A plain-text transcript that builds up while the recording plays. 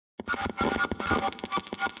DMA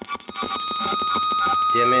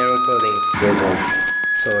Recordings presents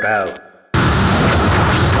Sold Out。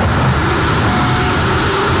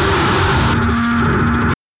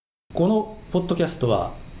このポッドキャスト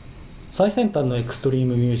は最先端のエクストリー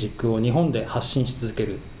ムミュージックを日本で発信し続け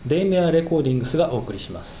るデイメアレコーディングスがお送り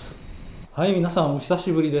します。はい、皆さんお久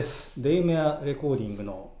しぶりです。デイメアレコーディング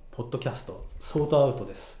のポッドキャストソートアウト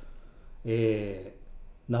です。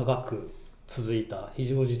長く続いた非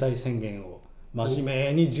常事態宣言を真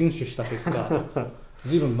面目に遵守した結果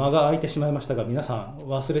随分間が空いてしまいましたが、皆さん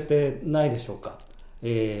忘れてないでしょうか。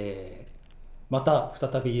また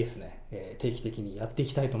再びですね、定期的にやってい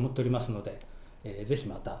きたいと思っておりますので、ぜひ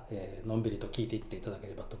また、のんびりと聞いていっていただけ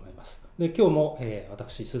ればと思います。で、今日も、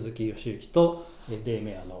私鈴木義之と、デイ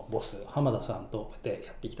メアのボス浜田さんとで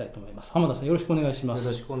やっていきたいと思います。浜田さんよろしくお願いします。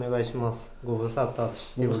よろしくお願いします。ご無沙汰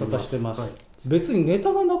しております。ご無沙汰してます、はい、別にネ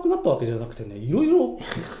タがなくなったわけじゃなくてね、いろいろ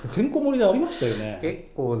てんこ盛りでありましたよね。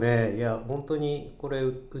結構ね、いや本当にこれ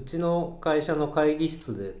うちの会社の会議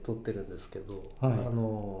室で撮ってるんですけど、はい、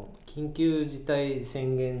緊急事態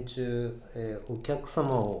宣言中、お客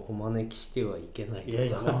様をお招きしてはいけない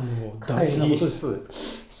とか、会議室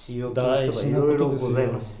使用禁止とかいろいろござい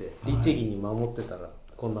まして、律儀に守ってたら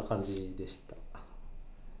こんな感じでした、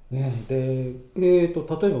ね、で、例えば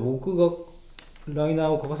僕がライナ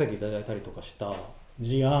ーを書かせていただいたりとかした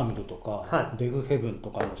ジアームドとか、はい、デフヘブンと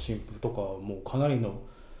かの新譜とかはもうかなりの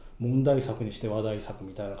問題作にして話題作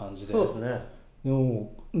みたいな感じで、そうですね。で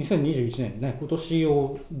も2021年ね、今年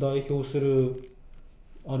を代表する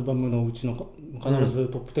アルバムのうちの必ず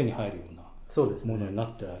トップ10に入るようなものにな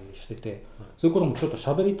ってたりしてて、そういうこともちょっと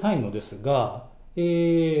喋りたいのですが、今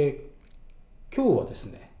日はです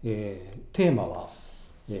ね、テーマは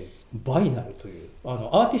バイナルという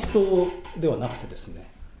アーティストではなくてですね、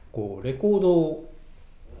こうレコード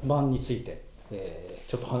版について、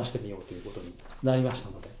ちょっと話してみようということになりました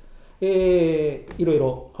ので、いろい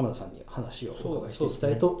ろ浜田さんに話をお伺いしていきた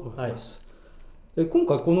いと思います。今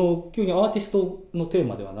回この急にアーティストのテー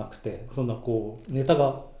マではなくて、そんなこうネタ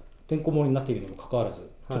がてんこ盛りになっているにもかかわらず、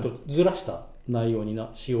ちょっとずらした内容に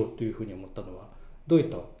しようというふうに思ったのはどういっ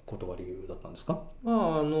たことが理由だったんですか？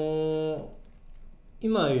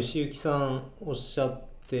今吉行さんおっしゃっ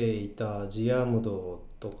ていたジアームド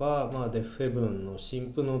とか、デフヘブンの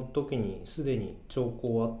新譜の時にすでに兆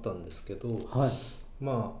候あったんですけど、はい、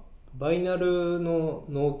バイナルの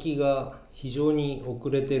納期が非常に遅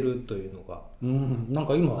れてるというのが、なん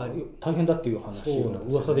か今大変だっていう話を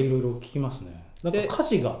噂でいろいろ聞きますね。なんか火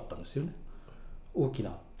事があったんですよね。大き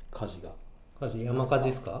な火事が。山火事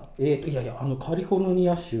ですか？いやカリフォルニ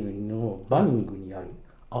ア州のバニングにある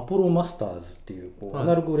アポロマスターズっていう、ア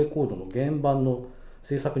ナログレコードの原版の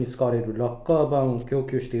制作に使われるラッカー版を供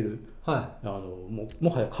給している、も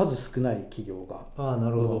はや数少ない企業が、な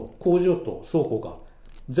るほど、工場と倉庫が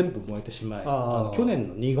全部燃えてしまい、去年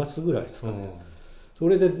の2月ぐらいですかね、そ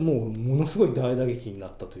れでもうものすごい大打撃にな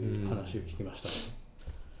ったという話を聞きましたね。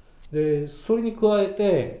でそれに加え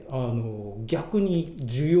て逆に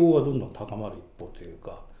需要はどんどん高まる一方という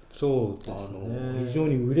か、そうですね、非常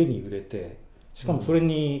に売れに売れて、しかもそれ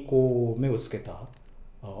にこう目をつけた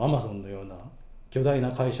アマゾンのような巨大な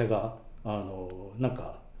会社がなん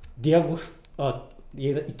か言っ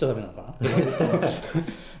ちゃダメなのか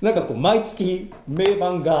ななんかこう毎月名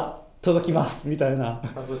盤が届きますみたいな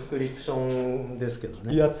サブスクリプションですけど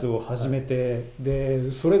ね、やつを始めて、で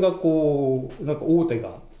それがこうなんか大手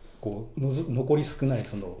がこう残り少ない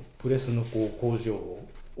そのプレスのこう工場を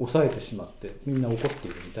抑えてしまってみんな怒ってい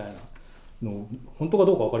るみたいなの、本当か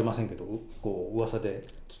どうか分かりませんけど、こう噂で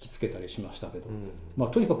聞きつけたりしましたけど、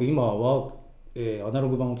とにかく今は、アナロ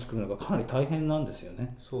グ版を作るのがかなり大変なんですよ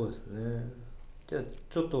ね。そうですね。じゃあ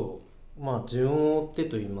ちょっと順を追って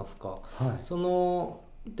と言いますか、その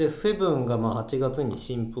デフヘブンが8月に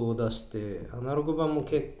新譜を出してアナログ版も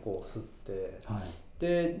結構吸って、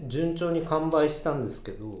で順調に完売したんです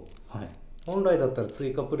けど、本来だったら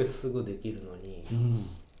追加プレスすぐできるのに、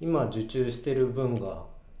今受注してる分が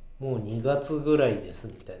もう2月ぐらいです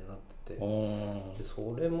みたいになってて、で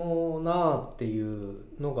それもなあっていう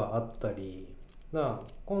のがあったり、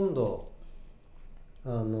今度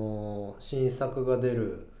新作が出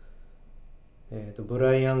る、ブ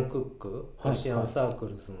ライアン・クック、ロシアン・サーク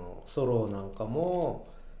ルズのソロなんかも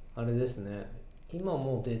あれですね、今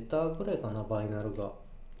もう出たぐらいかな、バイナルが。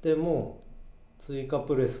でもう追加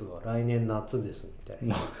プレスは来年夏ですみたいに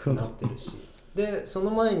なってるしでその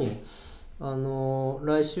前に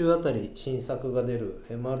来週あたり新作が出る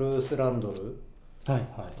エマルース・ランドル、あ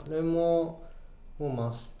れもう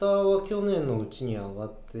マスターは去年のうちに上が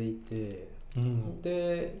っていて、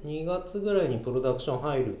で2月ぐらいにプロダクション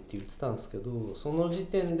入るって言ってたんですけど、その時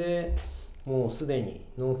点でもうすでに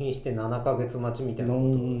納品して7ヶ月待ちみたいなこと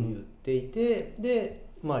を言っていて、で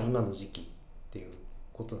今の時期っていう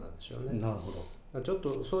ことなんでしょうね。なるほど。ちょっ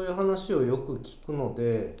とそういう話をよく聞くの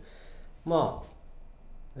で、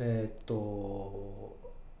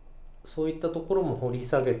そういったところも掘り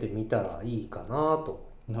下げてみたらいいかな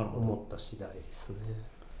と思った次第ですね。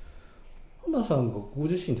浜田さんがご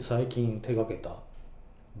自身で最近手掛けた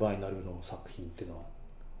バイナルの作品っていうのは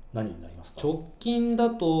何になりますか？直近だ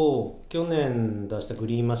と去年出したグ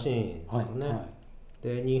リーンマシーンですかね。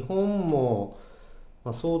で日本も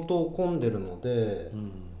相当混んでるので、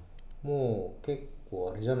もう結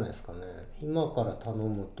構あれじゃないですかね。今から頼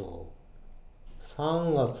むと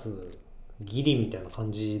3月ギリみたいな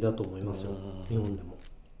感じだと思いますよ、日本でも。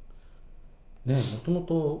ね、もとも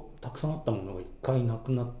とたくさんあったものが一回な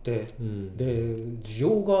くなって、で需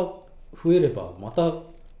要が増えればまた増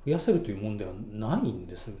やせるというもんではないん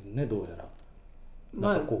ですね、どうやら。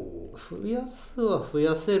なんかこう増やすは増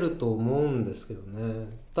やせると思うんですけどね。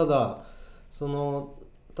ただ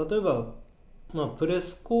例えばプレ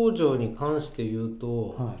ス工場に関して言う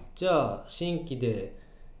と、じゃあ新規で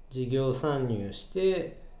事業参入し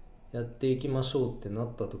てやっていきましょうってな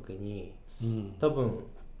った時に、多分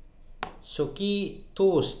初期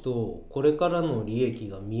投資とこれからの利益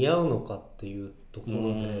が見合うのかっていうとこ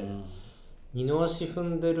ろで二の足踏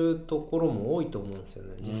んでるところも多いと思うんですよ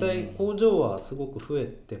ね。実際工場はすごく増え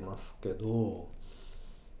てますけど、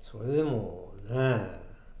それでもね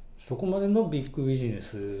そこまでのビッグビジネ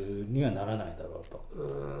スにはならないだろうと。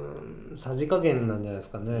さじ加減なんじゃないで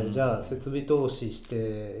すかね。じゃあ設備投資し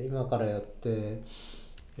て今からやって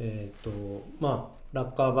ラッ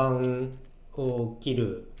カー板を切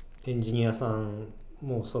るエンジニアさん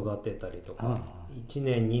も育てたりとか、1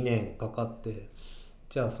年2年かかって、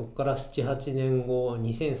じゃあそこから 7,8 年後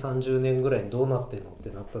2030年ぐらいにどうなってんのっ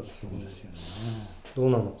てなった時にど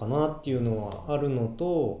うなのかなっていうのはあるの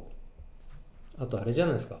と、あとあれじゃ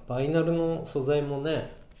ないですか、バイナルの素材も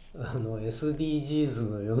ね、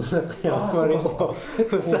SDGs の世の中にあんまりふ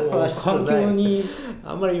さわしくない、環境に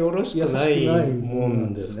あんまりよろしくないも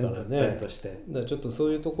んですからね。だからちょっとそ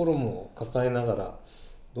ういうところも抱えながら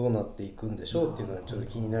どうなっていくんでしょうっていうのはちょっと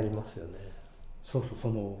気になりますよね。そうそう、そ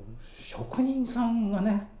の職人さんが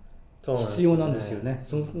ね必要なんですよね。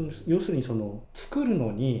要するに作る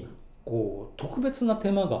のにこう特別な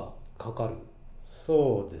手間がかかる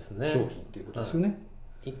そうですね、商品ということですよね。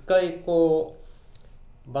一回こう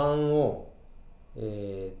板を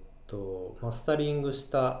マスタリングし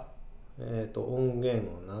た音源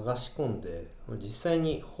を流し込んで実際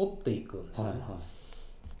に彫っていくんですよね。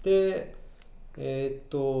で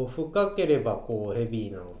深ければこうヘビ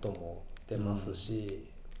ーな音も出ますし、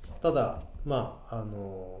ただ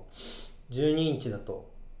12インチだと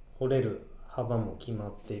彫れる幅も決ま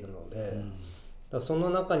っているので、そ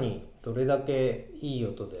の中にどれだけいい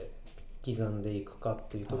音で刻んでいくかっ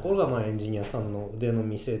ていうところがエンジニアさんの腕の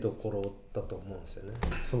見せ所だと思うんですよね。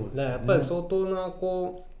そうですね。やっぱり相当な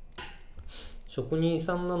職人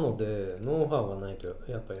さんなのでノウハウがないと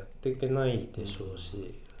やっぱやっていけないでしょう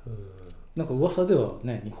し、なんか噂では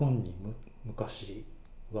ね、日本に昔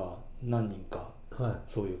は何人か、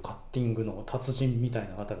そういうカッティングの達人みたい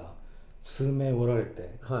な方が数名おられて、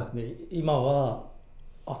で今は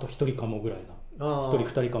あと1人かもぐらいな、1人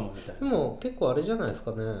2人かもみたいな。でも結構あれじゃないです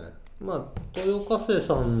かね。豊岡生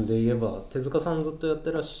さんで言えば手塚さんずっとやっ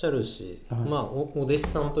てらっしゃるし、お弟子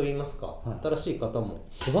さんといいますか、新しい方も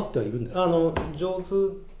育ってはいるんですか？上手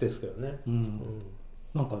ですけどね。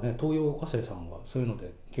なんかね、東洋化成さんはそういうの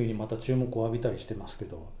で急にまた注目を浴びたりしてますけ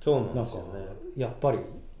ど、そうなんですよね。やっぱり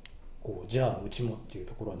じゃあうちもっていう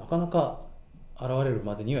ところはなかなか現れる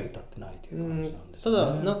までには至ってないという感じなんですね。た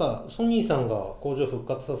だなんかソニーさんが工場復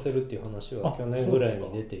活させるっていう話は去年ぐらい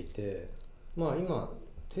に出ていて、今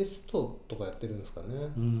テストとかやってるんですかね。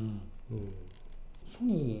ソ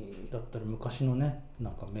ニーだったら昔のね、な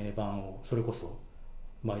んか名盤をそれこそ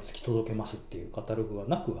毎月届けますっていうカタログは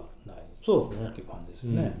なくはない、そうですねっていう感じです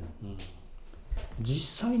ね。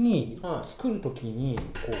実際に作る時に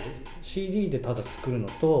CD でただ作るの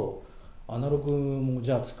とアナログも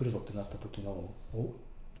じゃあ作るぞってなった時の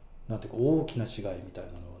なんていうか大きな違いみたい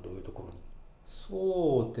なのはどういうところに？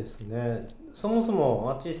そうですね、そもそ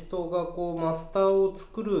もアーティストがマスターを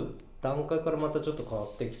作る段階からまたちょっと変わ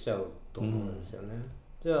ってきちゃうと思うんですよね。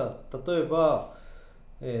じゃあ例えば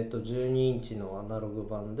12インチのアナログ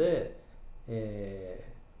版で、ア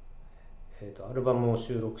ルバムを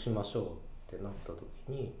収録しましょうってなった時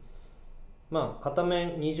に、片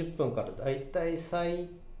面20分からだいたい最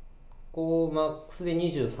高マックスで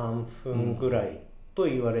23分ぐらいと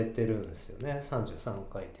言われてるんですよね、33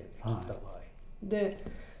回転で切った場合、で、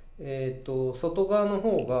外側の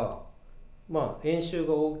方がまあ円周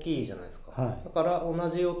が大きいじゃないですか、だから同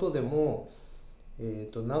じ音でも、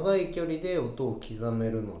長い距離で音を刻め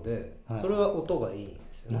るので、それは音がいいんで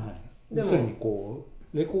すよね、でも要するにこ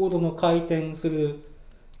うレコードの回転する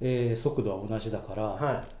速度は同じだか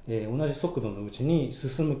ら、同じ速度のうちに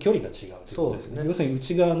進む距離が違うということですね。要するに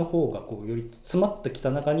内側の方がこうより詰まってきた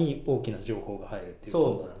中に大きな情報が入るっていうこ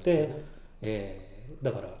とになって、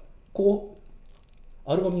だからこ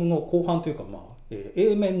うアルバムの後半というか、まあ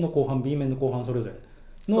A 面の後半 B 面の後半それぞれ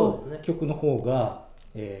の曲の方が、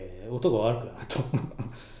音が悪くなると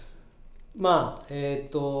まあ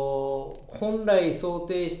本来想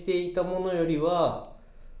定していたものよりは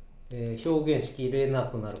表現しきれな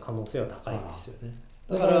くなる可能性は高いですよね。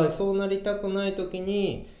だからそうなりたくない時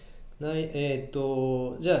にじゃあ A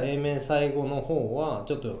面最後の方は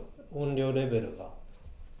ちょっと音量レベルが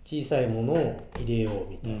小さいものを入れよう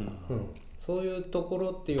みたいな、そういうところ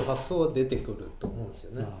っていう発想は出てくると思うんです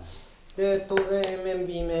よね。で当然 A 面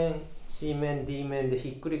B 面 C 面 D 面でひ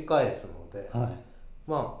っくり返すので、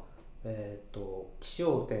まあ起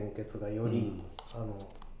承転結がより、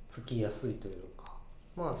つきやすいというか、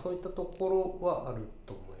まあそういったところはある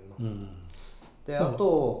と思います。であ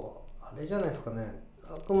とあれじゃないですかね、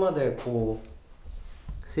あくまでこう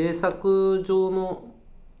制作上の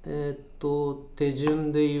手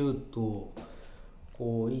順で言うと、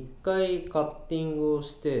こう一回カッティングを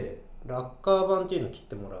してラッカー板っていうのを切っ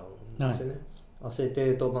てもらうんですよね、アセテ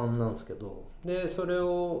ート板なんですけど、でそれ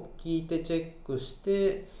を聞いてチェックし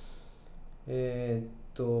て検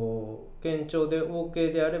調で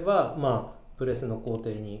OK であれば、まあプレスの工程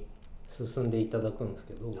に進んでいただくんです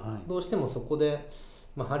けど、どうしてもそこで、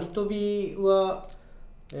まあ、張り飛びは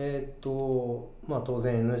まあ当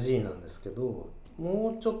然 NG なんですけど、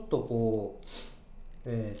もうちょっとこう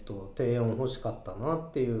低音欲しかったなっ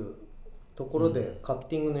ていうところで、カッ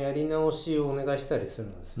ティングのやり直しをお願いしたりする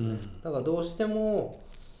んですよね、だからどうしても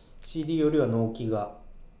CD よりは納期が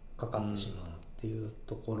かかってしまうっていう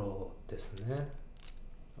ところですね。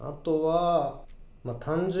あとは、まあ、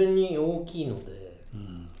単純に大きいので、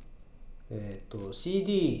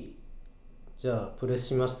CD じゃあプレス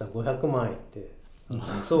しました500枚って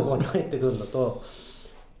双方に入ってくるのと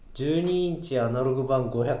12インチアナログ版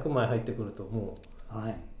500枚入ってくるともう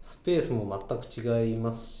スペースも全く違い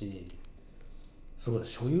ますし、そうだ、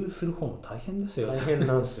所有する方も大変ですよね。大変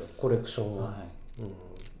なんですよコレクションは、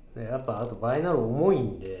でやっぱあとバイナル重い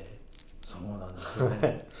んで、そうなんですよ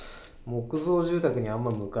ね木造住宅にあん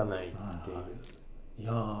ま向かないっていう、い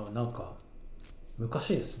やーなんか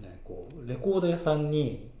昔ですね、こうレコード屋さん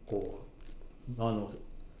にこの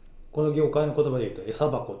業界の言葉で言うと餌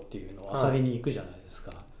箱っていうのを漁りに行くじゃないです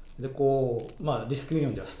か、でこう、まあ、ディスクユニオ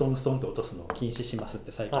ンではストンストンって落とすのを禁止しますっ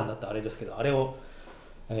て最近だったあれですけど、あれを、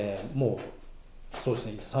もうそうです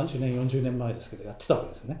ね30年40年前ですけどやってたわけ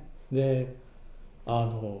ですね。で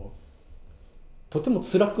とても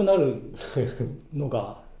辛くなるの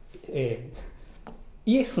が、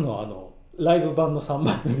イエスのライブ版の3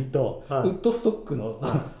枚組と、ウッドストックの、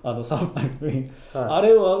3枚組、あ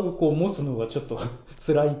れをこう持つのがちょっと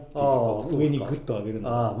辛いっていうか、上にグッと上げるの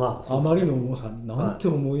が あまりの重さ、なんて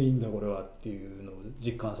重いんだこれはっていうのを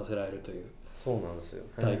実感させられるという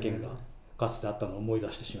体験がかつてあったのを思い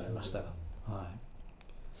出してしまいましたが、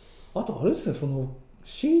あとあれですね、その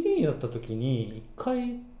CD になった時に一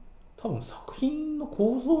回多分作品の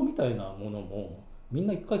構造みたいなものもみん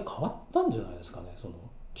な一回変わったんじゃないですかね。その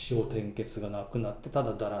起承転結がなくなって、た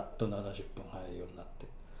だだらっと70分入るようになって、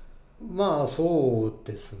まあそう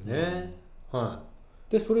ですね、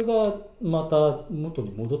でそれがまた元に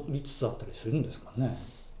戻りつつあったりするんですかね。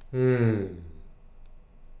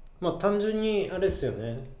まあ単純にあれですよ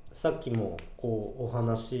ね、さっきもこうお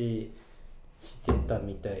話ししてた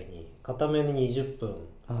みたいに片目に20分っ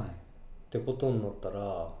てことになった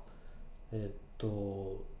ら、10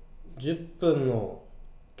分の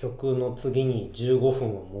曲の次に15分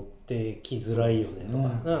を持ってきづらいよねと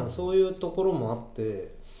か、そういうところもあっ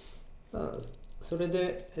て、それ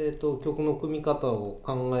で、曲の組み方を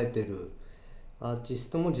考えてるアーティス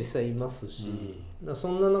トも実際いますし、そ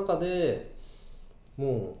んな中で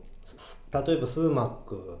もう例えばスーマッ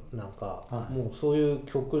クなんか、もうそういう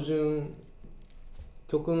曲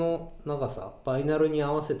の長さ、バイナルに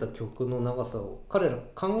合わせた曲の長さを彼ら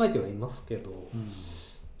考えてはいますけど、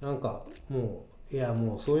なんかもういや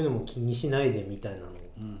もうそういうのも気にしないでみたいなのを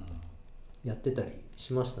やってたり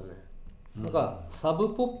しましたね。なんかサ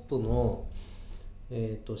ブポップの、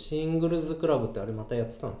シングルズクラブってあれまたやっ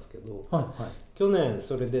てたんですけど、去年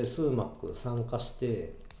それでスーマック参加し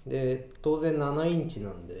て、で当然7インチ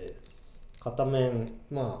なんで片面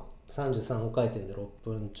まあ33回転で6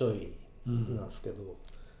分ちょいなんですけど、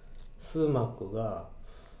スーマックが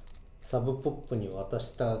サブポップに渡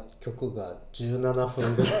した曲が17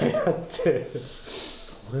分ぐらいあって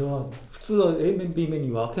それは普通は A 面 B 面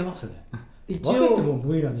に分けますね。一応分けても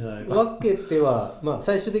無理なんじゃないか。分けては、まあ、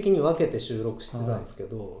最終的に分けて収録してたんですけ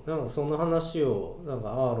ど、なんかその話をなんか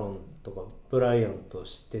アーロンとかブライアンと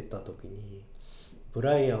してた時に、ブ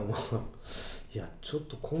ライアンはいやちょっ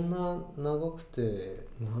とこんな長くて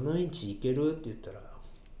7インチいけるって言ったら、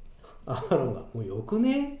アーロンがもうよく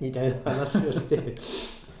ねみたいな話をして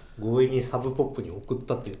強引にサブポップに送っ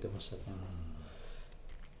たって言ってましたね。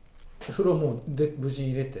それはもうで無事に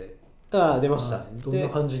入れて、ああ出ました。どんな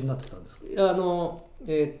感じになってたんですか。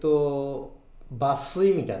抜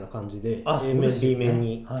粋みたいな感じで A 面 B 面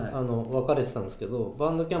に、はい、分かれてたんですけど、バ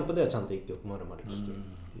ンドキャンプではちゃんと1曲まるまる聴けるっていう、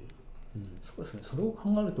そうですね。それを考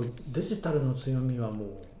えるとデジタルの強みはもう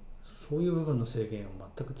そういう部分の制限を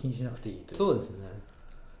全く気にしなくていいという。そうですね。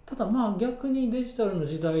ただまあ逆にデジタルの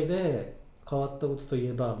時代で変わったこととい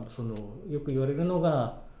えば、そのよく言われるの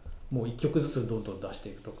がもう1曲ずつどんどん出して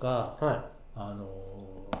いくとか、はい、ア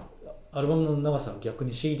ルバムの長さは逆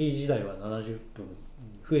に CD 時代は70分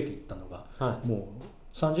増えていったのが、はい、もう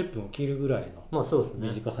30分を切るぐらいの短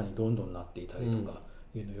さにどんどんなっていたりとか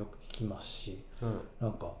いうのをよく聞きますし、な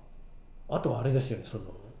んかあとはあれですよね、その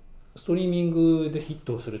ストリーミングでヒッ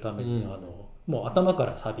トをするために、もう頭か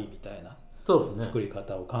らサビみたいな作り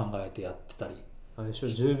方を考えてやってたり、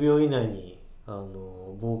10秒以内に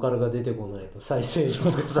ボーカルが出てこないと再生率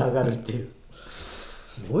が下がるっていう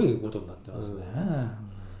すごいことになってますね。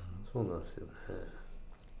そうなんですよね。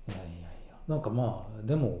いやなんかまあ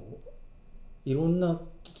でもいろんな聴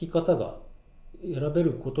き方が選べ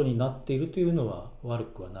ることになっているというのは悪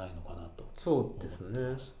くはないのかなと。そうです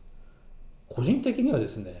ね。個人的にはで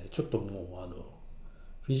すね、ちょっともう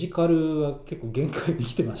フィジカルは結構限界に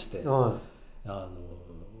来てまして、あ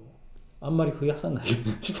んまり増やさないよう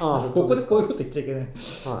にしてます。ここでこういうこと言っちゃいけない。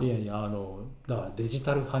いやだからデジ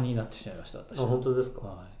タル派になってしまいました、私は。本当ですか。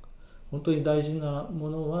本当に大事なも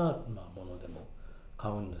のはまあものでも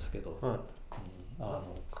買うんですけど、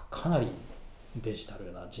かなりデジタ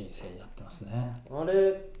ルな人生になってますね。あ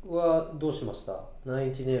れはどうしました？ナイ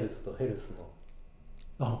ンチネイルズとヘルスの。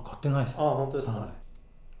買ってないです。本当ですか。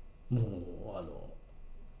もう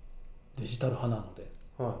デジタル派なので。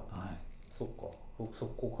そっか。僕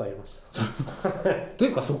速攻買いました。とい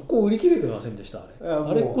うか速攻売り切れてませんでした。あ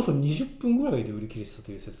れこそ20分ぐらいで売り切れてた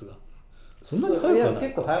という説が。そんなに早くない？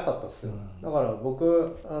結構早かったっすよ。だから僕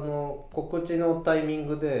告知のタイミン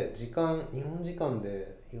グで日本時間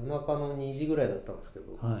で夜中の2時ぐらいだったんですけ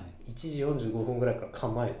ど、1時45分ぐらいから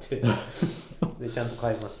構えてでちゃんと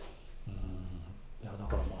買いました。いやだ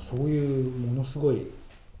からまあそういうものすごい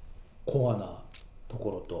コアなと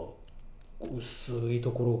ころと薄い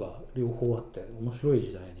ところが両方あって面白い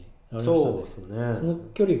時代になりましたね。そうですね。その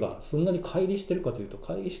距離がそんなに乖離してるかというと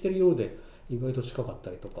乖離してるようで意外と近かった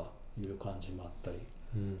りとかいう感じもあったり、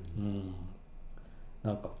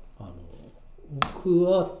なんか僕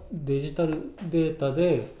はデジタルデータ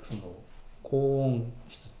でその高音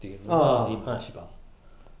質っていうのが今一番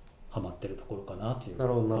ハマってるところかなという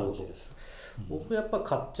感じです。僕やっぱ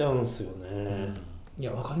買っちゃうんですよね。い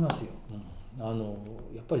やわかりますよ。や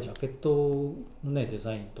っぱりジャケットのねデ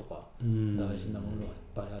ザインとか大事なものはいっ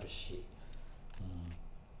ぱいあるし、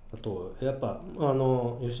あとやっぱ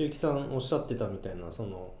吉行さんおっしゃってたみたいなそ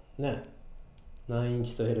のね9イン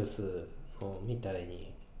チとヘルスのみたい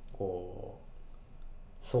にこう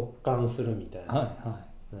速乾するみたいな、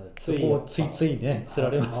ついねつら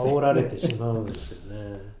れますね。煽られてしまうんですよ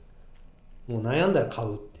ね。もう悩んだら買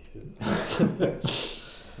うっていう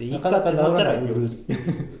でいいかってなったら売るってい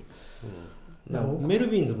うメル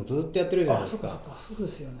ビンズもずっとやってるじゃないですか。そうで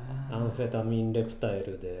すよね。アンフェタミンレプタイ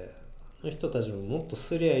ルでの人たちももっと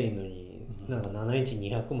すりゃいいのに、なんか7インチ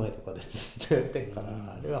200枚とかでずっとやってるから、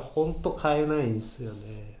あれは本当買えないんですよ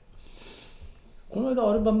ね。この間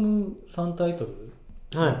アルバム3タイトル、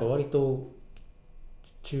なんか割と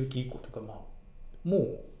中期以降というか、まあも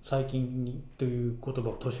う最近にという言葉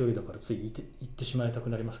を年寄りだからつい言ってしまいたく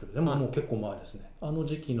なりますけど、でももう結構前ですね。あの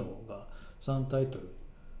時期のが3タイトル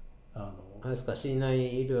あれですか、シーナ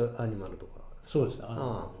イルアニマルとか。そうですね。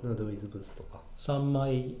ヌードウィズブーツとか。3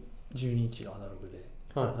枚12インチのアナログで、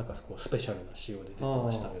なんかこうスペシャルな仕様で出て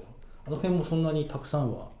ましたけど、あの辺もそんなにたくさ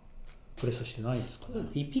んはプレスしてないんですかね。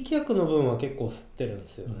一匹役の分は結構吸ってるんで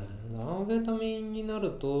すよね。アンフェタミンになる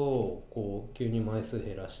とこう急に枚数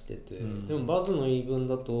減らしてて、でもバズの言い分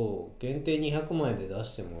だと限定200枚で出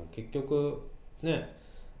しても結局ね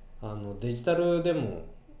デジタルでも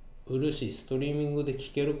売るしストリーミングで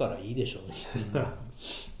聴けるからいいでしょみたいな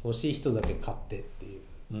欲しい人だけ買ってっていう、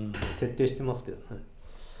徹底してますけどね。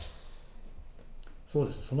そう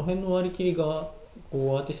です。その辺の割り切りが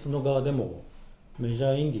こうアーティストの側でもメジ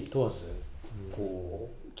ャーインディー問わずこ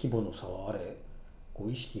う規模の差はあれこ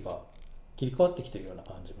う意識が切り替わってきてるような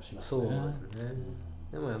感じもしますね。そうですね、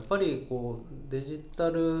でもやっぱりこうデジタ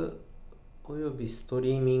ルおよびスト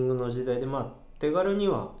リーミングの時代で手軽に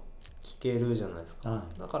は聴けるじゃないですか、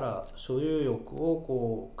だから所有欲を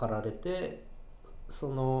こう駆られてそ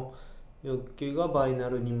の欲求がバイナ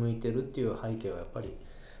ルに向いてるっていう背景はやっぱり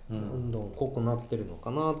どんどん濃くなってるのか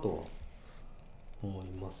なと思い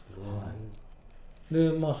ますね。で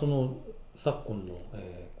その昨今の、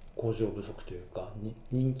工場不足というか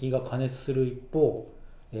人気が過熱する一方、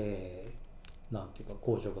なんていうか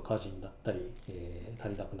工場が火事になったり、足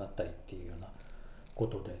りなくなったりっていうようなこ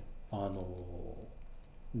とで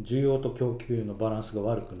需要と供給のバランスが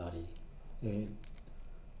悪くなり、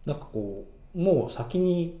なんかこうもう先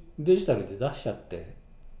にデジタルで出しちゃって、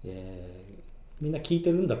みんな聞い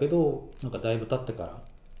てるんだけどなんかだいぶ経ってから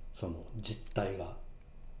その実態が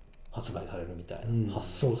発売されるみたいな、発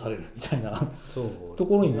送されるみたいなと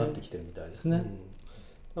ころになってきてるみたいですね。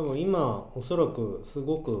多分今おそらくす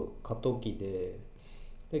ごく過渡期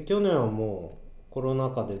で去年はもうコロナ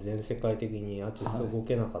禍で全世界的にアーティスト動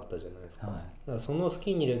けなかったじゃないですか、だからその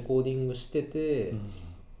隙にレコーディングしてて、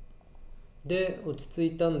で落ち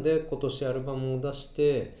着いたんで今年アルバムを出し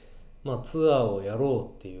て、ツアーをや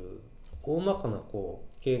ろうっていう大まかなこ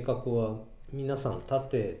う計画は皆さん立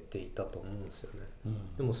てていたと思うんですよね、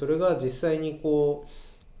でもそれが実際にこ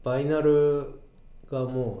うバイナルが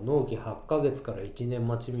もう納期8ヶ月から1年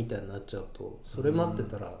待ちみたいになっちゃうとそれ待って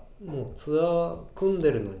たらもうツアー組ん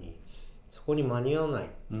でるのにそこに間に合わない、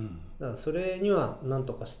だからそれには何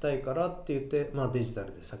とかしたいからって言って、デジタ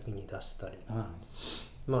ルで先に出したり、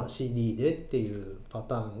CD でっていうパ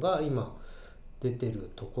ターンが今出て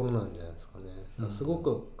るところなんじゃないですかね、すご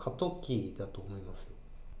く過渡期だと思いますよ。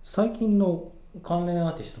最近の関連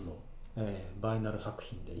アーティストの、バイナル作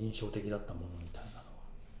品で印象的だったものみたい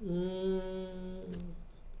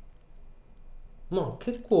なのは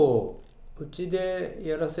結構うちで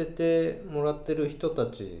やらせてもらってる人た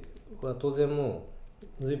ちは当然も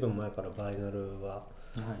うずいぶん前からバイナルは、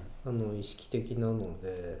意識的なの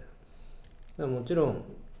でもちろん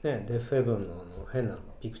ねデフヘブンの変な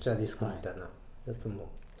ピクチャーディスクみたいなやつも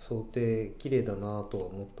想定綺麗だなとは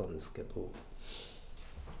思ったんですけど、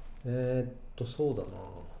そうだな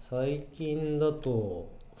最近だ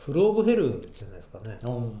とフル・オブ・ヘルじゃないですかね、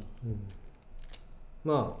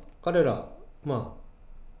彼ら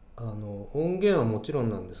音源はもちろん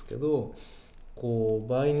なんですけどこう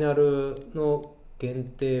バイナルの限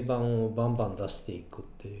定版をバンバン出していくっ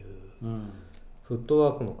ていう、フット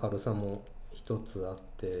ワークの軽さも一つあっ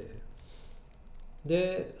て、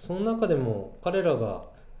でその中でも彼らが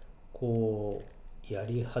こうや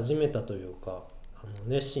り始めたというか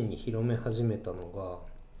熱心に広め始めたのが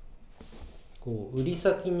こう売り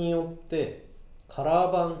先によってカ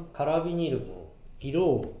ラービニールの色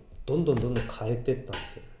をどんどん変えていったんで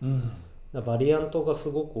すよ、バリアントがす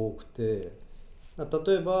ごく多くて、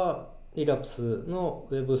例えばリラプスの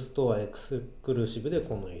ウェブストアエクスクルーシブで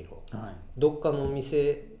この色、どっかのお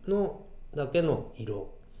店のだけの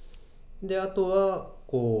色で、あとは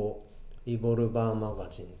こうリボルバーマガ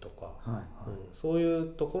ジンとか、そういう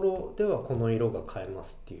ところではこの色が買えま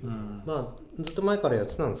すっていう、ずっと前からやっ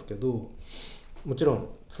てたんですけど、もちろん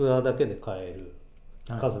ツアーだけで買える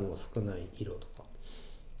数の少ない色とか、だ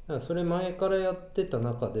からそれ前からやってた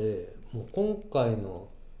中でもう今回の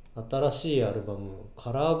新しいアルバム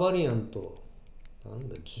カラーバリアント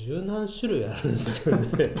十何種類あるんですよ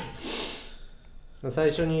ね最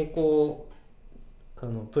初にこう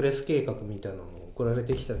プレス計画みたいなのを送られ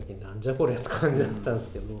てきた時になんじゃこりゃって感じだったんで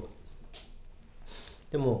すけど、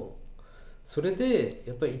でもそれで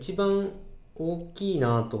やっぱり一番大きい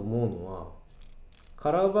なと思うのは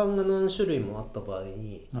カラー版が何種類もあった場合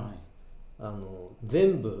に、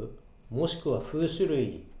全部もしくは数種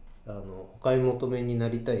類お買い求めにな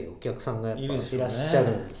りたいお客さんがやっぱいらっしゃ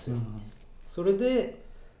るんですよ。それで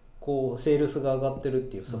こうセールスが上がってるっ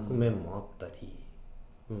ていう側面もあったり、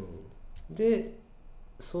で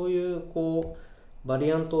そういうこうバ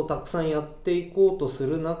リアントをたくさんやっていこうとす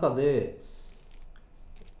る中で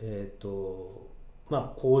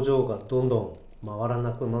工場がどんどん回ら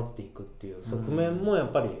なくなっていくっていう側面もや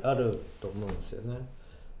っぱりあると思うんですよね。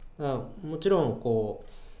もちろんこ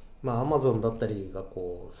うAmazon だったりが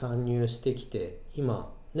こう参入してきて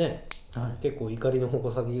今ね、結構怒りの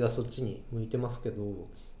矛先がそっちに向いてますけど、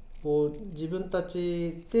こう自分た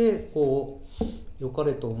ちでこう良か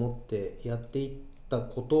れと思ってやっていった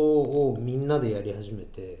ことをみんなでやり始め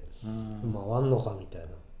て、回んのかみたいな、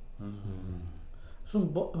その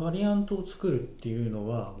バリアントを作るっていうの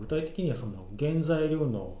は具体的にはその原材料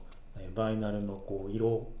のバイナルのこう色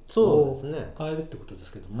を変えるってことで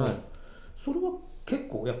すけども、それは結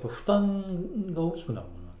構やっぱ負担が大きくなる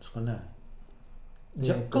ものなんですかね。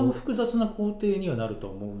若干複雑な工程にはなると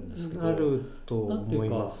思うんですけど、なると思い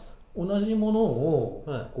ます。同じものを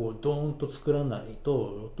こうドーンと作らない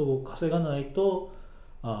と、音を稼がないと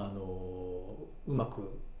うまく、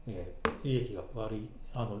利益が悪い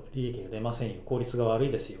利益が出ませんよ、効率が悪い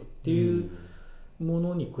ですよっていうも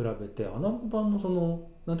のに比べて、アナログ版のその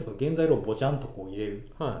なんていうか原材料をボチャンとこう入れる、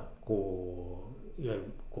こういわゆ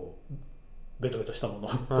るこうベトベトしたもの、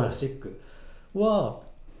プラスチックは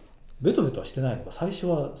ベトベトはしてないのか、最初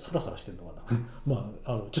はサラサラしてるのかなま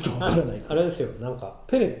あちょっとわからないですけど、あれですよ、なんか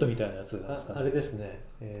ペレットみたいなやつなんですかね。あれですね、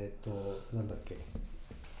なんだっけ、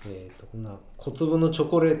こんな小粒のチョ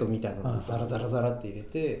コレートみたいなのにザラザラザラって入れ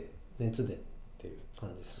て熱でっていう感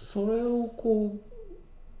じです、それをこ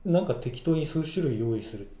うなんか適当に数種類用意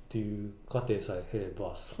するっていう過程さえ減れ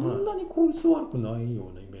ばそんなに効率悪くないよ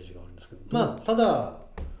うなイメージがあるんですけど、まあただ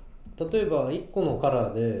例えば1個のカ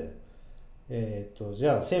ラーでじ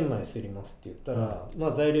ゃあ1000枚すりますって言ったら、ま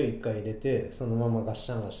あ、材料1回入れてそのままガッ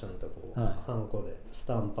シャンガッシャンとこう、ハンコでス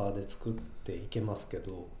タンパーで作っていけますけ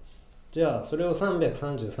ど、じゃあそれを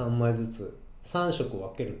333枚ずつ3色分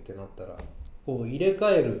けるってなったらこう入れ替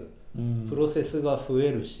えるプロセスが増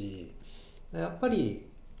えるし、やっぱり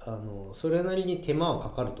それなりに手間はか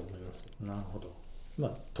かると思います。なるほど。ま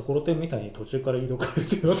あところてんみたいに途中から色変える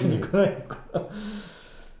というわけにいかないのか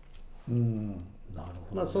なるほど、ね、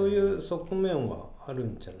まあそういう側面はある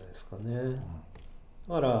んじゃないですかね。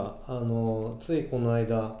だからついこの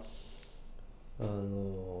間イ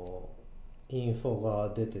ンフォ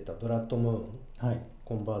が出てたブラッドムーン、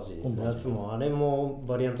コンバージのやつもあれも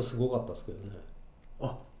バリアントすごかったですけどね。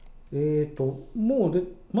もう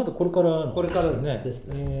まだこれからなんですね。これからです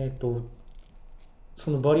ね。そ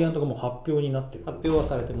のバリアントがもう発表になってる。発表は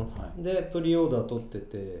されてます、でプリオーダー取って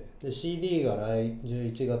て、で CD が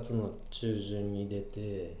11月の中旬に出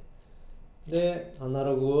て、でアナ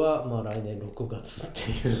ログはまあ来年6月って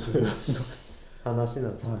いう話な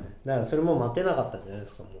んですよね、だからそれも待てなかったんじゃないで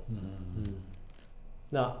すかもう、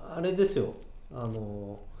あれですよ、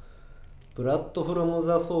ブラッドフロム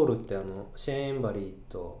ザソウルってシェーン・エンバリー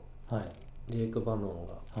とジェイク・バノ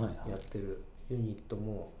ンがやってるユニット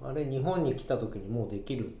も、あれ日本に来た時にもうで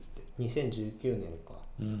きるって2019年か、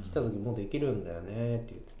来た時もうできるんだよねっ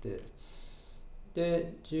て言ってて、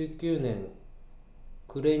で19年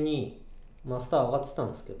暮れにマスター上がってたん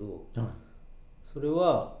ですけど、それ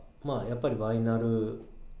はまあやっぱりバイナル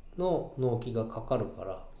の納期がかかるか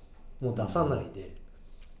らもう出さないで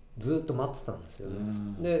ずっと待ってたんですよ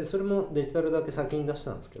ね、でそれもデジタルだけ先に出し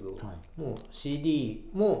たんですけど、もう CD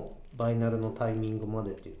もバイナルのタイミングま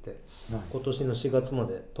でって言って、今年の4月ま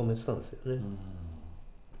で止めてたんですよね。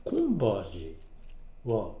コンバージ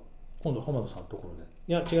は今度浜田さんのところで？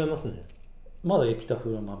いや違いますね。まだエピタフ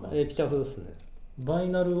のまま。エピタフですね。バイ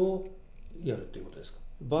ナルをやるっていうことですか？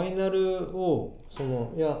バイナルを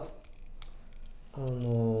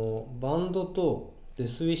バンドとデ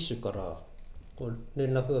スウィッシュからこう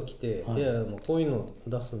連絡が来て、いやもうこういうの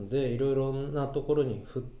出すんでいろいろなところに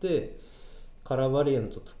振ってカラーバリエン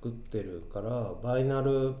ト作ってるからバイナ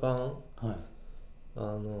ル版、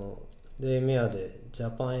でメアでジャ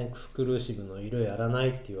パンエクスクルーシブの色やらない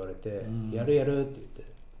って言われて、やるって言って、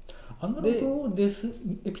アナログを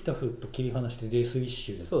エピタフと切り離してデスウィッ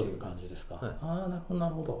シュでっていう感じですか？ああなるほどな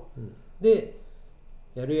るほど、で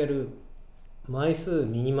やる枚数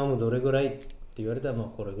ミニマムどれぐらいって言われたらまあ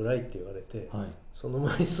これぐらいって言われて、その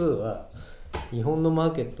枚数は日本のマ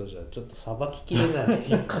ーケットじゃちょっとさばききれな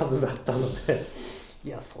い数だったのでい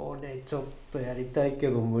やそれちょっとやりたいけ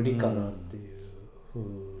ど無理かなっていう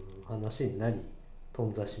話になり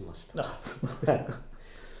頓挫しました。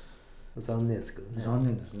残念ですけどね。残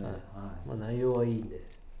念ですね、まあ、内容はいいんで。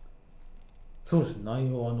そうですね、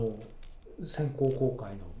内容先行公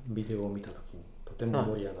開のビデオを見た時にとても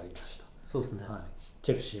盛り上がりました。そうですね、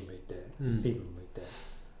チェルシーもいてスティーブンもいて、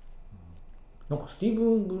なんかスティーブ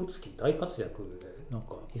ン・ブルツキー大活躍でなん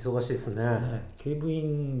か忙しいですね。警部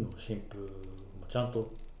員の新婦もちゃん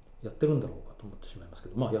とやってるんだろうかと思ってしまいますけ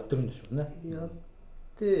ど、まあやってるんでしょうね。やっ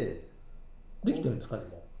てできてるんですかね？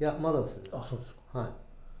もういやまだですね。あ、そうですか。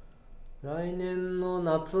来年の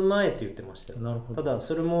夏前って言ってましたよ。なるほど。ただ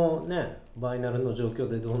それもねバイナルの状況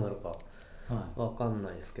でどうなるかわかん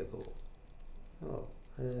ないですけど、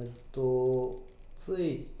つ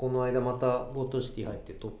いこの間またゴートシティ入っ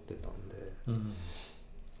て撮ってたんで、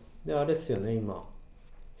であれっすよね、今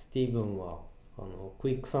スティーブンはク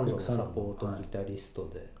イックサンドのサポートギタリスト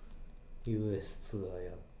で US ツアー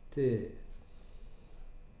やって、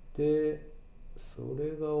でそ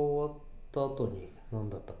れが終わった後に何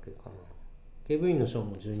だったっけかな、ケーブインのショー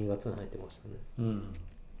も12月に入ってましたね、うん、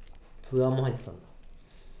ツアーも入ってたん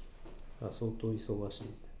だ。相当忙しい。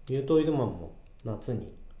ミュートイドマンも夏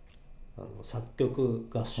に作曲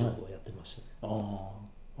合唱をやってましたね、は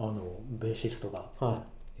い、ベーシストが、は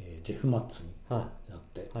い、ジェフ・マッツになっ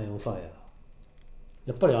て、ハイオンファイア、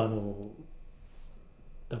やっぱり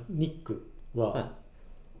ニックは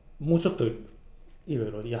もうちょっといろ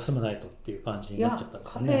いろ休まないとっていう感じになっちゃったんで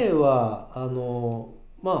すかね。彼は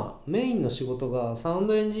まあメインの仕事がサウン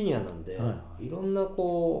ドエンジニアなんで、いろんな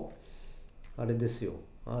こうあれですよ、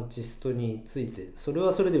アーティストについてそれ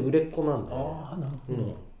はそれで売れっ子なんで、ああなるほ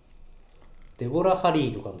ど、デボラ・ハ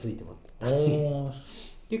リーとかについても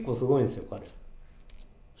結構すごいんですよ彼。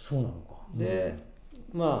そうなのか。で、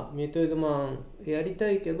まあミュートイドマンやりた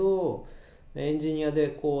いけどエンジニアで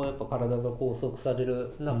こうやっぱ体が拘束され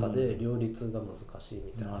る中で両立が難しい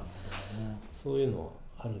みたいな、そういうの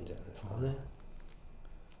あるんじゃないですかね。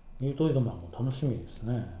ミュートイドマンも楽しみです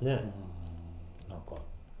ね。なんか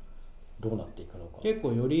どうなっていくのか。結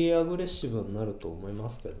構よりアグレッシブになると思いま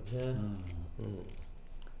すけどね。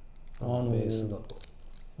ベースだと。や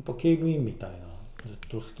っぱケーブインみたいなずっ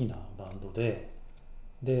と好きなバンドで、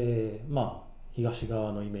まあ東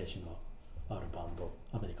側のイメージがあるバンド、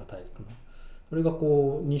アメリカ大陸の。それが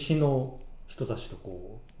こう西の人たちと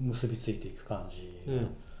こう結びついていく感じ、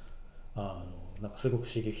なんかすごく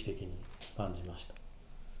刺激的に感じました。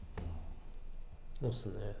そうです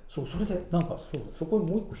ね。それでなんかそこに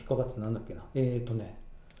もう一個引っかかってなんだっけな、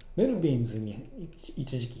メルビンズに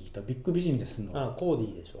一時期いたビッグビジネスのコーデ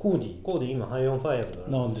ィでしょ。コーディ今ハイオンファイア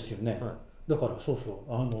なんですよね、だからそ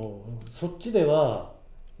っちでは、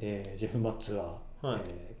ジェフ・マッツは、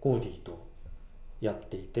コーディとやっ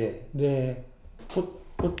ていて、で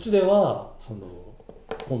こっちではその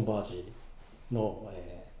コンバージの、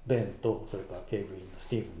ベンとそれからケーブインのス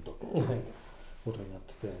ティーブンとことになっ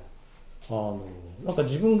てて、なんか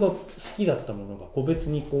自分が好きだったものが個別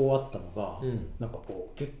にこうあったのが、なんか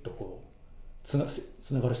こうギュッとこうつな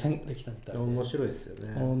がる線ができたみたいで面白いですよ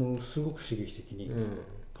ね。すごく刺激的に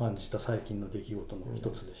感じた最近の出来事の一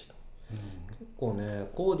つでした。結構ね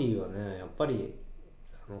コーディはねやっぱり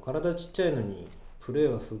体ちっちゃいのにプレ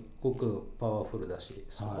ーはすっごくパワフルだし、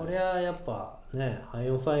そりゃやっぱねハ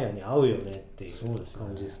イオンファイアに合うよねっていう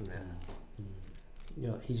感じですね。い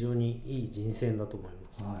や非常にいい人選だと思い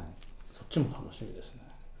ます。そっちも楽しみですね。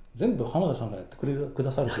全部浜田さんがやってく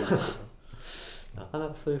ださるというんですけどなかな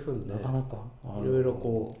かそういうふうにね、なかなかいろいろ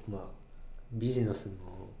こう、ビジネスの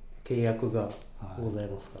契約がござい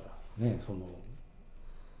ますから、その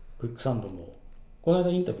クイックサンドもこの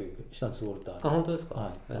間インタビューしたんです、ウォルターに。本当です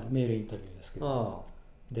か。メールインタビューですけど、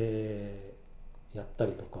でやった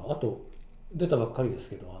りとか、あと出たばっかりです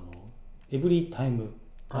けどエブリータイム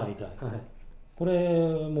アイダイ、これ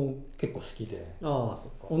も結構好きで、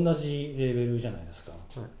同じレベルじゃないですか、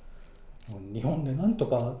日本でなんと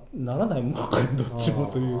かならないものかどっちも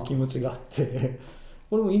という気持ちがあって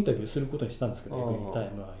これもインタビューすることにしたんですけど、エブリータイ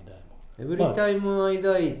ムアイダイもエブリータイムアイ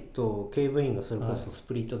ダイとケーブインがそれこそス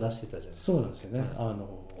プリット出してたじゃないですか。そうなんですよね。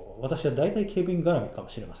私は大体ケーブイン絡みかも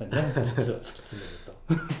しれませんね実は突き詰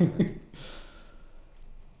める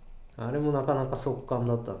とあれもなかなか速乾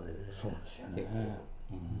だったんでね。そうですよね。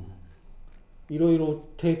いろいろ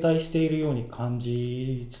停滞しているように感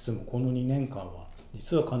じつつも、この2年間は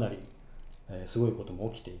実はかなり、すごいことも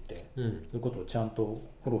起きていて、そういうことをちゃんと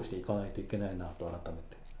フォローしていかないといけないなと改め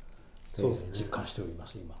て、実感しておりま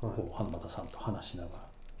す今、浜田さんと話しなが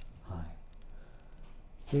ら。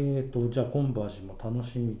じゃあコンバージも楽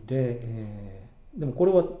しみで、でもこ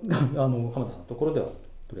れは浜田さんのところではと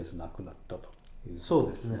りあえずなくなったということ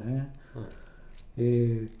ですね。そう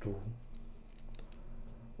ですね。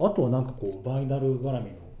あとはなんかこうバイナル絡み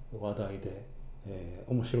の話題で、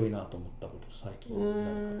面白いなと思ったこと最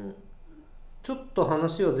近ちょっと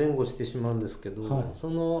話は前後してしまうんですけど、そ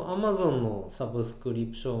の Amazon のサブスクリ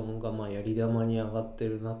プションがやり玉に上がって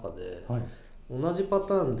る中で、同じパ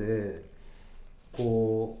ターンで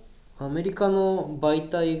こうアメリカの媒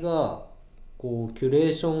体がこうキュレ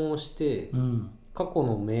ーションをして、過去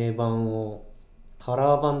の名盤をカ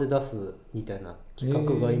ラー版で出すみたいな企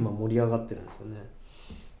画が今盛り上がってるんですよね。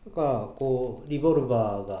だからこうリボル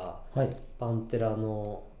バーがパンテラ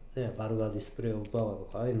の、バルガディスプレイオブパワーと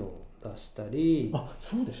かああいうのを出したり。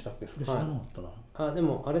そうでしたっけ。それ知らなかったな。で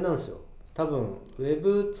もあれなんですよ、多分ウェ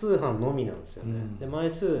ブ通販のみなんですよね。で枚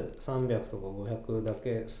数300とか500だ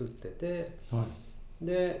け吸ってて、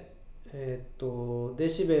でデ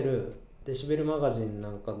シベルマガジンな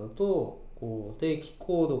んかだとここう定期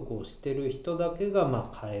購読をしてる人だけがま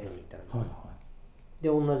あ買えるみたいな、はいはいで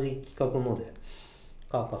同じ企画ので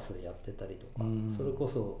カーカスやってたりとか、うん、それこ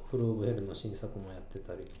そフル・オブ・ヘルの新作もやって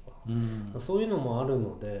たりとか、うん、そういうのもある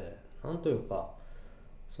ので、なんというか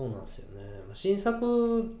そうなんですよね。新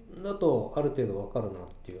作だとある程度わかるなっ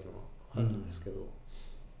ていうのはあるんですけど、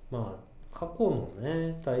まあ過去の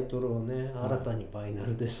ねタイトルをね新たにバイナ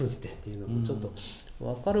ルですっていうのもちょっと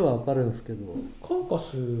わかるはわかるんですけど、カーカ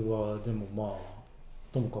スはでもまあ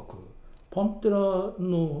ともかくパンテラ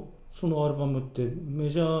のそのアルバムってメ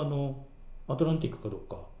ジャーのアトランティックかどう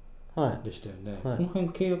かでしたよね、はい、その辺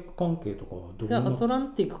契約関係とかはどういうの？アトラ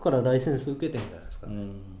ンティックからライセンス受けてるんじゃないですかね、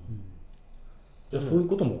じゃあそういう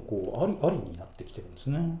こともこうありになってきてるんです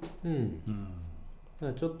ね。だ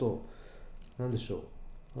からちょっとなんでしょ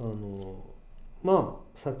う、まあ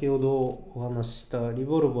先ほどお話ししたリ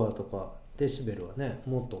ボルバーとかデシベルはね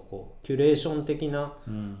もっとこうキュレーション的な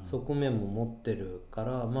側面も持ってるか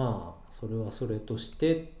ら、まあそれはそれとし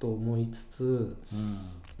てと思いつつ、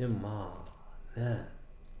でもまあね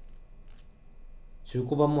中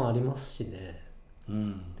古版もありますしね、っ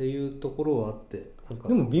ていうところはあって、なんか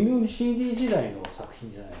でも微妙に CD 時代の作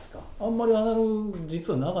品じゃないですか。あんまりアナログ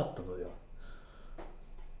実はなかったのでは。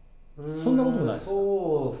そんなこともないですか？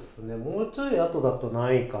そうですね、もうちょい後だと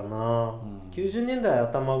ないかな、90年代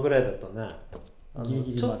頭ぐらいだとねギリ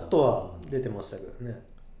ギリちょっとは出てましたけどね、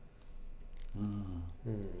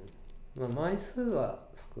まあ、枚数が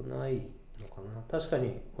少ないのかな。確か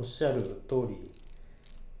におっしゃる通り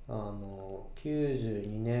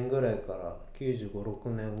92年ぐらいから95、6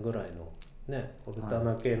年ぐらいのねオルタ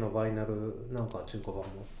ナ系のバイナルなんか中古版も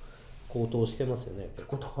高騰してますよね。結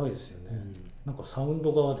構高いですよね、なんかサウン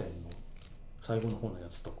ドガーデンの最後の方のや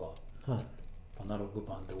つとか、アナログ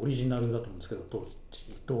版でオリジナルだと思うんですけど、当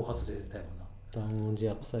時同発で出たようなダウンオンジ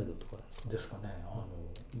アップサイドとかですかね。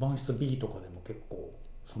番室 B とかでも結構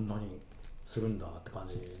そんなにするんだって感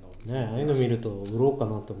じのね、ああいうの見ると売ろうか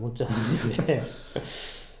なって思っちゃうんですよね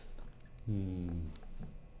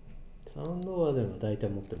サウンドはでも大体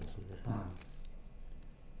持ってますね、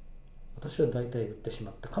私は大体売ってし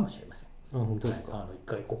まったかもしれません。本当ですか？一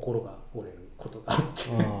回心が折れることがあっ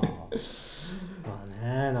てまあ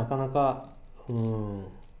ね、なかなか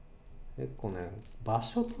結構ね場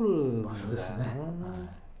所取るんだよな。場所ですね、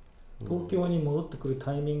東京に戻ってくる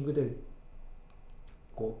タイミングで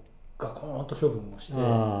こうガコーンと処分をして、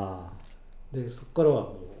でそこからは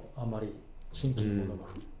もうあまり新規のものが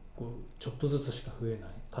こうちょっとずつしか増えない、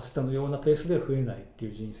かつてのようなペースでは増えないって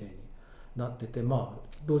いう人生になってて、まあ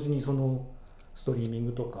同時にそのストリーミン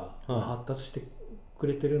グとか発達してく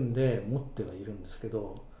れてるんで持ってはいるんですけ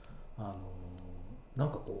ど、な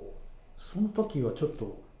んかこうその時はちょっ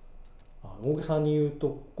と大げさに言う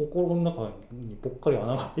と心の中にぽっかり穴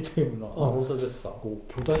が開いたような、本当ですか？こ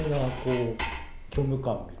う巨大なこう虚無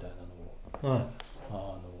感みたいなの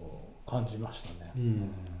を、感じましたね。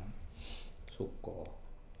そっか。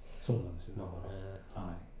そうなんですよ。だから、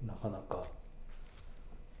なかなか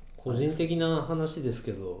個人的な話です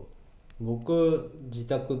けど、僕自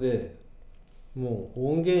宅でも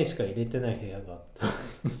う音源しか入れてない部屋があって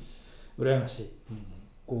羨ましい、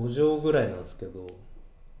5畳ぐらいなんですけど、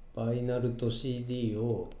バイナルと CD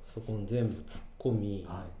をそこに全部突っ込み、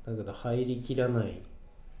だけど入りきらない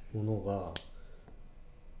ものが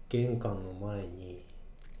玄関の前に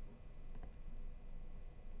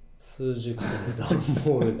数十個の段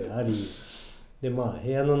ボールでありでまあ部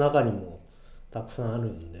屋の中にもたくさんある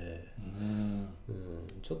んで、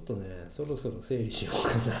ちょっとねそろそろ整理しようか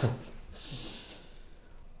な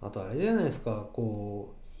あとあれじゃないですか、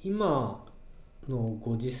こう今の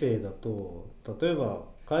ご時世だと例えば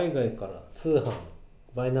海外から通販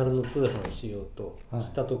バイナルの通販しようと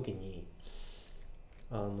した時に、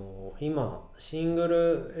今シング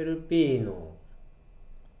ル LP の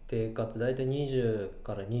定価って大体20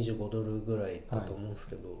から25ドルぐらいだと思うんです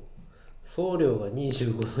けど、送料が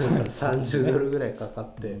25ドルから30ドルぐらいかか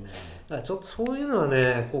って、だからちょっとそういうのは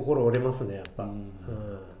ね心折れますねやっぱ、ま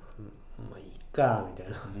あいいかみた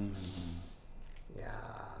いな、いや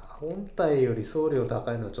本体より送料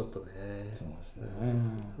高いのはちょっとね、そうですね、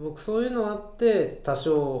僕そういうのあって多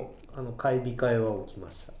少買い控えは起き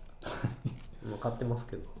ましたもう買ってます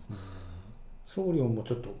けど、送料も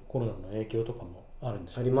ちょっとコロナの影響とかもあるん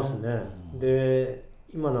でしょうね。ありますね、で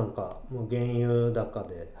今なんかもう原油高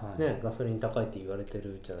で、ねガソリン高いって言われて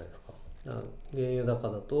るじゃないですか。原油高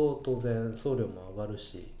だと当然送料も上がる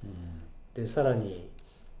し、でさらに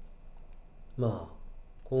まあ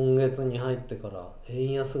今月に入ってから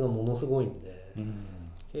円安がものすごいんで、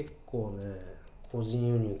結構ね個人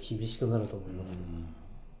輸入厳しくなると思います、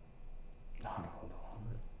なるほ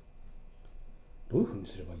ど。どういうふうに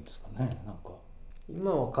すればいいんですかね。なんか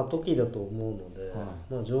今は過渡期だと思うので、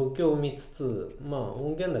まあ、状況を見つつ、まあ、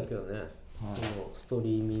音源だけはね、そのスト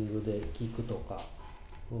リーミングで聴くとか、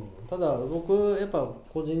ただ僕やっぱ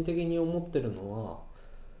個人的に思ってるの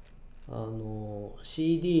は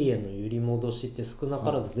CD への揺り戻しって少な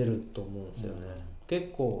からず出ると思うんですよね。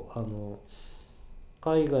結構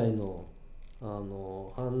海外のア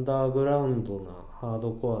ンダーグラウンドなハー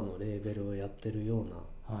ドコアのレーベルをやってるよ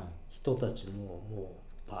うな人たちもも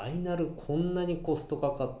うバイナルこんなにコスト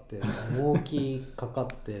かかって納期かか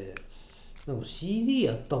ってなんか CD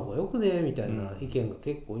やった方がよくねみたいな意見が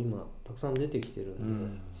結構今たくさん出てきてる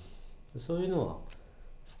んで、そういうのは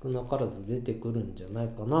少なからず出てくるんじゃない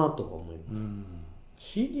かなとは思います。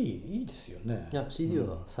CD いいですよね。いや CD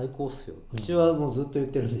は最高っすよ、うちはもうずっと言っ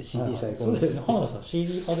てるんで CD 最高です。そうですね。浜田さん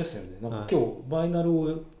CD 派ですよね。なんか今日バイナル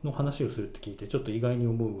の話をするって聞いてちょっと意外に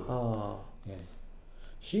思うぐらい、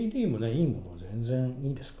CD もねいいもの全然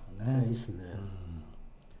いいですからね。いいっすね。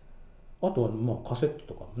あとはまあカセッ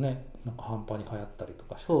トとかもねなんか半端に流行ったりと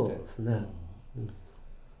かしてて、そうですね、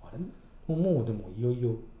あれもうでもいよい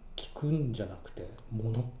よ聞くんじゃなくて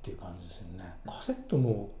ものっていう感じですよね。カセット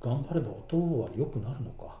も頑張れば音は良くなる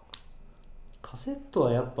のか。カセット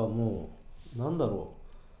はやっぱもうなんだろ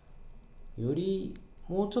う、より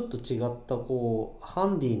もうちょっと違ったこうハ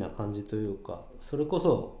ンディーな感じというか、それこ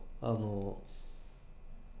そ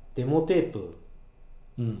デモテープ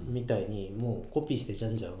みたいにもうコピーしてじゃ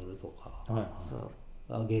んじゃん売るとか、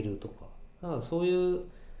あげるとか、なんかそういう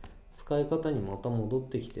使い方にまた戻っ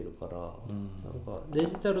てきてるから、なんかデ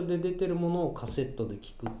ジタルで出てるものをカセットで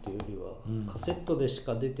聞くっていうよりは、カセットでし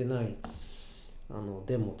か出てない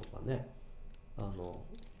デモとかね、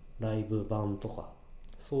ライブ版とか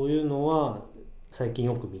そういうのは最近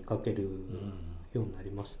よく見かけるようにな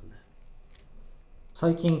りましたね。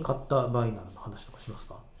最近買ったバイナルの話とかします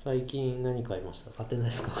か？最近何買いました？買ってない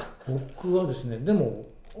ですか？僕はですね、でも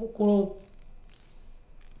この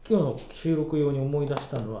今日の収録用に思い出し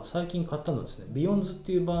たのは最近買ったのはですね、ビヨンズっ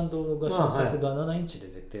ていうバンドが新作が7インチで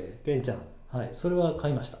出て、ケンちゃん、はい、それは買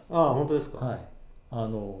いました。ああ本当ですか？はい、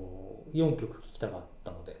4曲聴きたかっ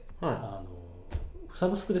たので、サ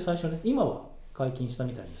ブスクで最初ね、今は解禁した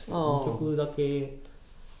みたいですけど、2曲だけ、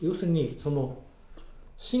要するにその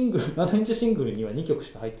シングル7インチシングルには2曲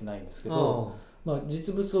しか入ってないんですけど、まあ、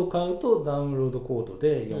実物を買うとダウンロードコード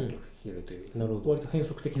で4曲聴けるという、割と変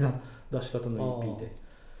則的な出し方の EP で、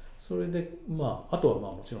それでまああとはま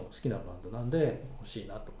あもちろん好きなバンドなんで欲しい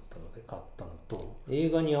なと思ったので買ったのと。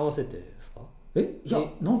映画に合わせてですか？いや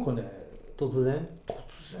なんかね突然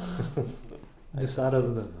相変わらず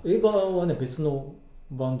なんだ。映画はね別の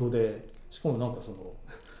バンドで、しかもなんかその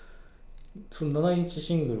7インチ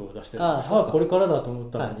シングルを出してさあこれからだと思っ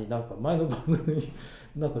たのに、なんか前のバンドに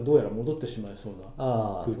なんかどうやら戻ってしまいそう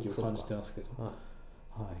な空気を感じてますけど、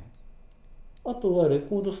あとはレ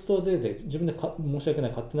コードストアデーで自分で申し訳な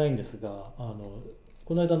い買ってないんですが、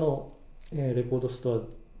この間の、レコードストア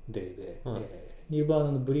デーで、ニルバー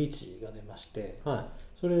ナのブリーチが出まして、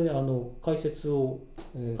それで解説を、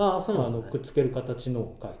くっつける形の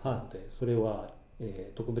を書いたので、それは、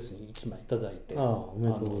特別に1枚いただいて、おめ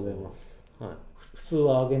でとうございます。普通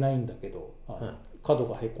はあげないんだけど、角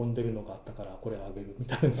がへこんでるのがあったからこれあげるみ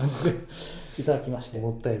たいな感じでいただきまして、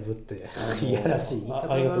もったいぶっていやらしい。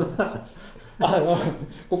ありがとうございま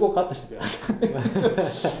すここをカットしてください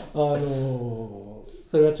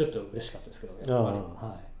それはちょっと嬉しかったですけどね。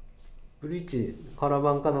ブリーチカラー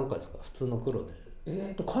版かなんかですか？普通の黒で。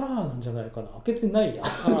カラーなんじゃないかな。開けてないや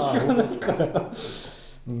聞かないから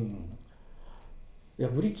いや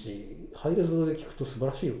ブリーチハイレゾで聞くと素晴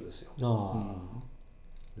らしい曲ですよ。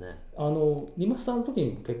リマスターの時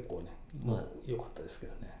にも結構ね良かったですけ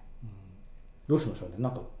どね。どうしましょうね。な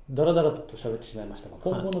んかダラダラと喋ってしまいましたが、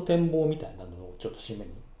今後の展望みたいなのをちょっと締め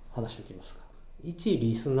に話しておきますか。一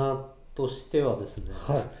リスナーとしてはですね、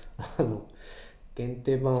限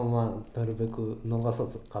定版はなるべく逃さ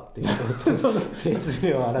ず買っていこうと決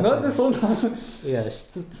意を改めてなんでそんなし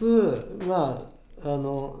つつ、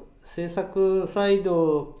制作サイ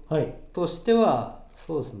ドとしては、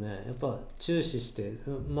そうですね、やっぱ注視して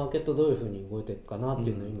マーケットどういうふうに動いていくかなって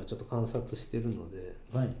いうのを今ちょっと観察してるので、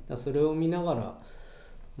それを見ながら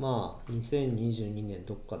2022年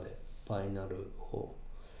どっかでバイナル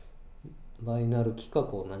企画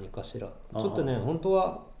を何かしらちょっとね、本当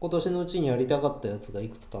は今年のうちにやりたかったやつがい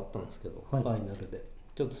くつかあったんですけど、バイナルで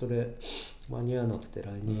ちょっとそれ間に合わなくて来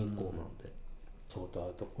年以降なんで、そうだ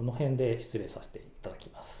とこの辺で失礼させていただき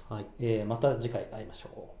ます。また次回会いましょ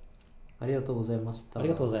う。ありがとうございました。あり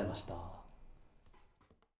がとうございました。